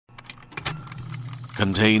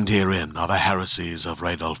Contained herein are the heresies of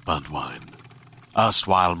Radolf Burntwine,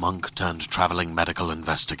 erstwhile monk turned traveling medical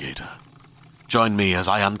investigator. Join me as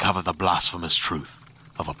I uncover the blasphemous truth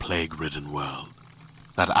of a plague-ridden world,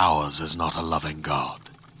 that ours is not a loving God,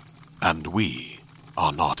 and we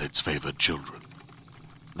are not its favored children.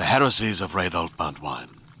 The heresies of Radolf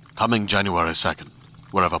Burntwine, coming January 2nd,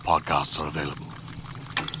 wherever podcasts are available.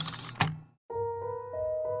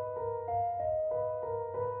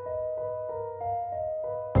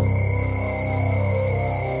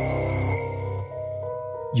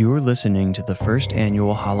 You're listening to the first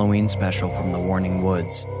annual Halloween special from the Warning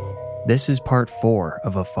Woods. This is part 4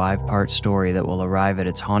 of a 5-part story that will arrive at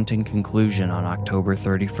its haunting conclusion on October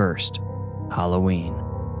 31st, Halloween.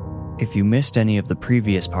 If you missed any of the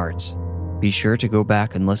previous parts, be sure to go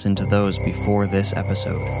back and listen to those before this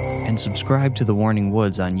episode, and subscribe to the Warning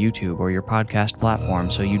Woods on YouTube or your podcast platform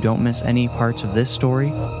so you don't miss any parts of this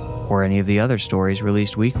story or any of the other stories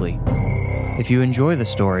released weekly. If you enjoy the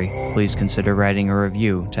story, please consider writing a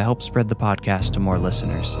review to help spread the podcast to more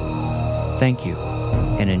listeners. Thank you,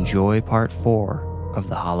 and enjoy part 4 of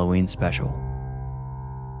the Halloween special.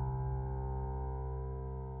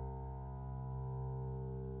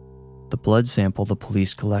 The blood sample the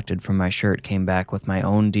police collected from my shirt came back with my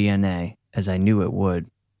own DNA, as I knew it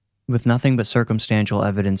would. With nothing but circumstantial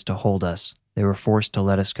evidence to hold us, they were forced to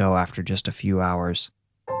let us go after just a few hours.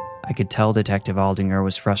 I could tell Detective Aldinger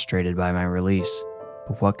was frustrated by my release,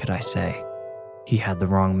 but what could I say? He had the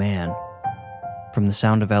wrong man. From the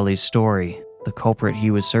sound of Ellie's story, the culprit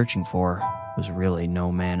he was searching for was really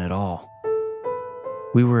no man at all.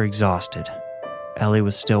 We were exhausted. Ellie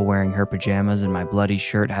was still wearing her pajamas and my bloody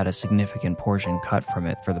shirt had a significant portion cut from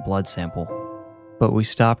it for the blood sample. But we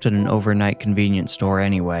stopped at an overnight convenience store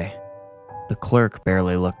anyway. The clerk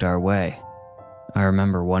barely looked our way. I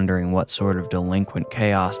remember wondering what sort of delinquent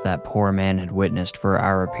chaos that poor man had witnessed for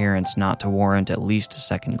our appearance not to warrant at least a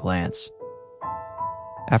second glance.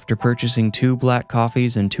 After purchasing 2 black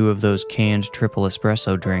coffees and 2 of those canned triple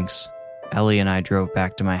espresso drinks, Ellie and I drove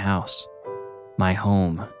back to my house. My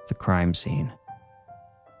home, the crime scene.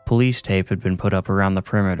 Police tape had been put up around the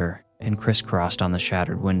perimeter and crisscrossed on the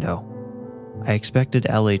shattered window. I expected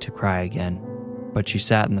Ellie to cry again, but she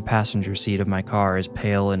sat in the passenger seat of my car as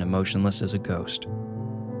pale and emotionless as a ghost.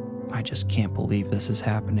 "I just can't believe this is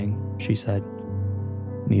happening," she said.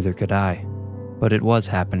 Neither could I, but it was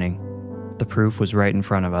happening. The proof was right in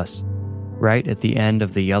front of us, right at the end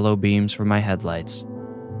of the yellow beams from my headlights.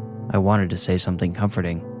 I wanted to say something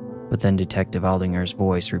comforting, but then Detective Aldinger's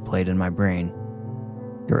voice replayed in my brain.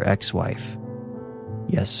 "Your ex-wife."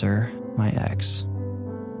 Yes, sir, my ex.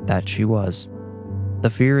 That she was. The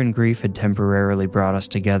fear and grief had temporarily brought us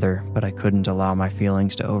together, but I couldn't allow my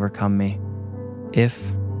feelings to overcome me.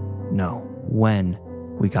 When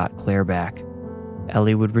we got Claire back,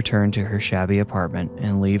 Ellie would return to her shabby apartment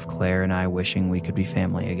and leave Claire and I wishing we could be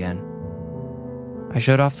family again. I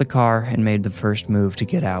shut off the car and made the first move to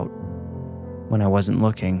get out. When I wasn't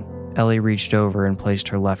looking, Ellie reached over and placed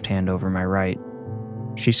her left hand over my right.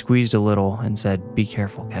 She squeezed a little and said, "Be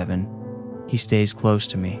careful, Kevin. He stays close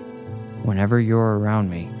to me. Whenever you're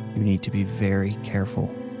around me, you need to be very careful."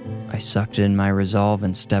 I sucked in my resolve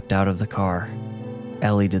and stepped out of the car.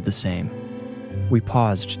 Ellie did the same. We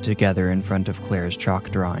paused together in front of Claire's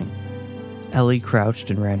chalk drawing. Ellie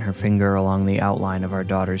crouched and ran her finger along the outline of our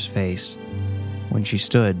daughter's face. When she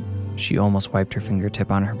stood, she almost wiped her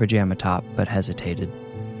fingertip on her pajama top, but hesitated.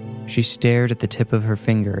 She stared at the tip of her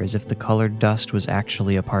finger as if the colored dust was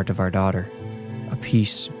actually a part of our daughter, a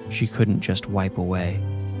piece she couldn't just wipe away.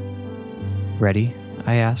 "Ready?"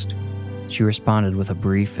 I asked. She responded with a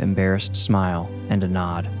brief, embarrassed smile and a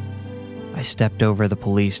nod. I stepped over the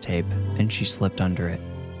police tape, and she slipped under it.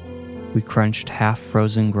 We crunched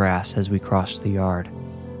half-frozen grass as we crossed the yard.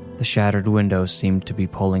 The shattered window seemed to be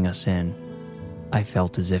pulling us in. I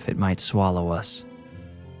felt as if it might swallow us.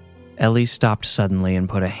 Ellie stopped suddenly and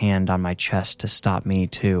put a hand on my chest to stop me,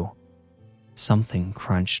 too. Something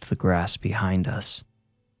crunched the grass behind us.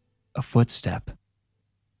 A footstep.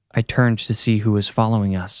 I turned to see who was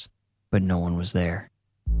following us, but no one was there.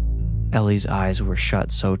 Ellie's eyes were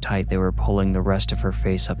shut so tight they were pulling the rest of her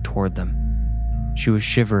face up toward them. She was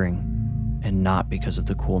shivering, and not because of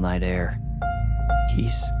the cool night air.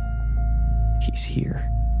 He's here,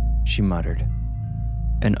 she muttered.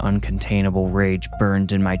 An uncontainable rage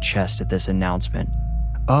burned in my chest at this announcement.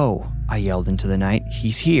 "Oh," I yelled into the night,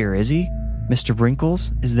 "he's here, is he? Mr.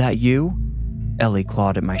 Wrinkles, is that you?" Ellie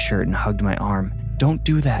clawed at my shirt and hugged my arm. "Don't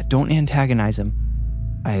do that, don't antagonize him."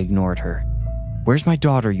 I ignored her. "Where's my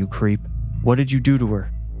daughter, you creep? What did you do to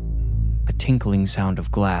her?" A tinkling sound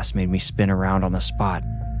of glass made me spin around on the spot.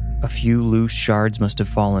 A few loose shards must have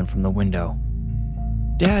fallen from the window.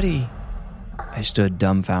 "Daddy!" I stood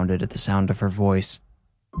dumbfounded at the sound of her voice.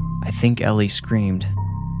 I think Ellie screamed,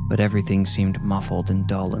 but everything seemed muffled and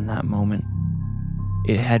dull in that moment.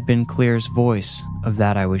 It had been Claire's voice, of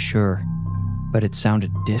that I was sure, but it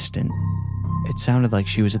sounded distant. It sounded like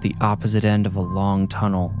she was at the opposite end of a long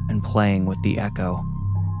tunnel and playing with the echo.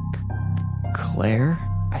 "Claire?"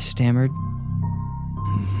 I stammered.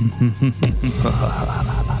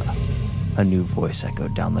 A new voice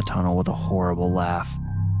echoed down the tunnel with a horrible laugh.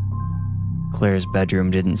 Claire's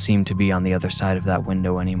bedroom didn't seem to be on the other side of that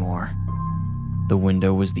window anymore. The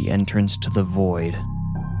window was the entrance to the void,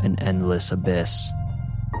 an endless abyss.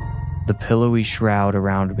 The pillowy shroud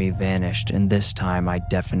around me vanished, and this time I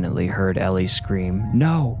definitely heard Ellie scream,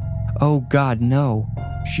 "No! Oh God, no!"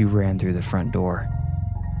 She ran through the front door.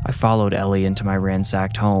 I followed Ellie into my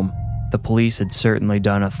ransacked home. The police had certainly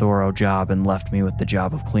done a thorough job and left me with the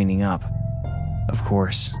job of cleaning up. Of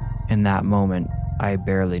course, in that moment, I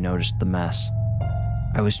barely noticed the mess.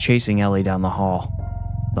 I was chasing Ellie down the hall.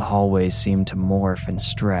 The hallways seemed to morph and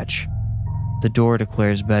stretch. The door to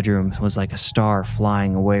Claire's bedroom was like a star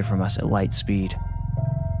flying away from us at light speed.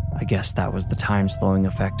 I guess that was the time-slowing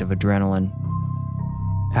effect of adrenaline.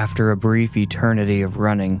 After a brief eternity of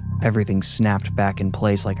running, everything snapped back in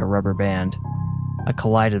place like a rubber band. I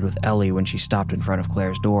collided with Ellie when she stopped in front of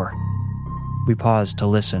Claire's door. We paused to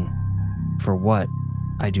listen. For what,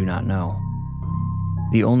 I do not know.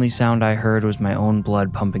 The only sound I heard was my own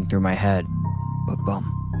blood pumping through my head.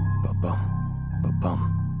 Ba-bum, ba-bum, ba-bum.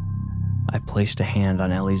 I placed a hand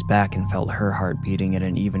on Ellie's back and felt her heart beating at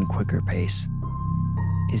an even quicker pace.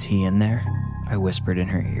 "Is he in there?" I whispered in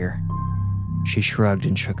her ear. She shrugged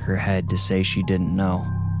and shook her head to say she didn't know.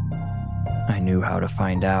 I knew how to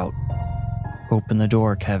find out. "Open the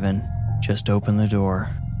door, Kevin. Just open the door."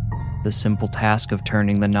 The simple task of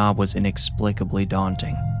turning the knob was inexplicably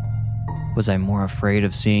daunting. Was I more afraid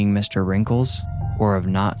of seeing Mr. Wrinkles, or of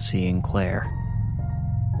not seeing Claire?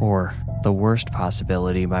 Or, the worst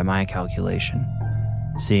possibility by my calculation,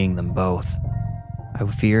 seeing them both. I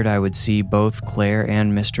feared I would see both Claire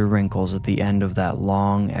and Mr. Wrinkles at the end of that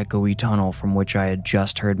long, echoey tunnel from which I had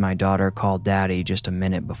just heard my daughter call Daddy just a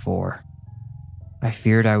minute before. I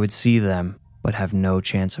feared I would see them, but have no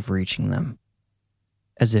chance of reaching them.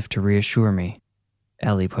 As if to reassure me,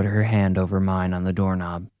 Ellie put her hand over mine on the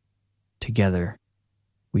doorknob. Together,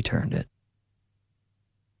 we turned it.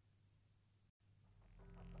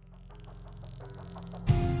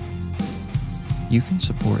 You can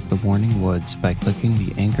support The Warning Woods by clicking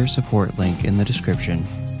the Anchor support link in the description,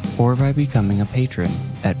 or by becoming a patron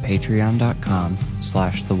at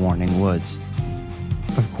patreon.com/thewarningwoods.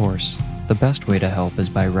 Of course, the best way to help is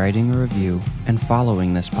by writing a review and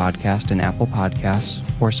following this podcast in Apple Podcasts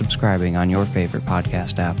or subscribing on your favorite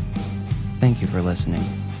podcast app. Thank you for listening.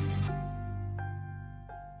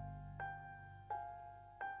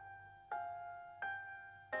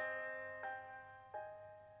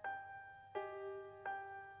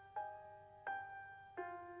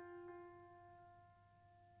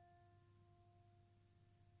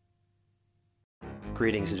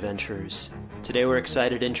 Greetings, adventurers. Today we're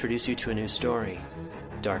excited to introduce you to a new story,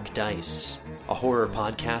 Dark Dice, a horror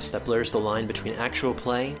podcast that blurs the line between actual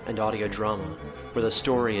play and audio drama, where the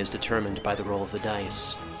story is determined by the roll of the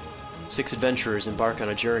dice. 6 adventurers embark on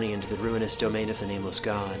a journey into the ruinous domain of the Nameless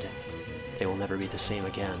God. They will never be the same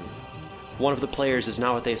again. One of the players is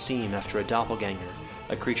not what they seem after a doppelganger,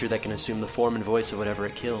 a creature that can assume the form and voice of whatever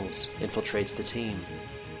it kills, infiltrates the team.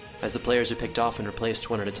 As the players are picked off and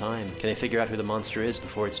replaced one at a time, can they figure out who the monster is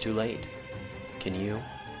before it's too late? Can you?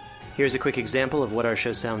 Here's a quick example of what our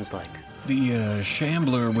show sounds like. The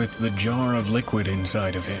shambler with the jar of liquid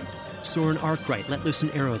inside of him. Soren Arkwright let loose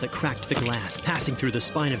an arrow that cracked the glass, passing through the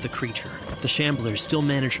spine of the creature. The shambler still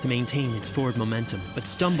managed to maintain its forward momentum, but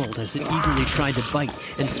stumbled as it eagerly tried to bite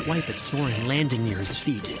and swipe at Soren, landing near his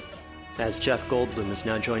feet. As Jeff Goldblum has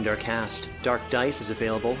now joined our cast, Dark Dice is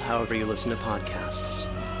available however you listen to podcasts.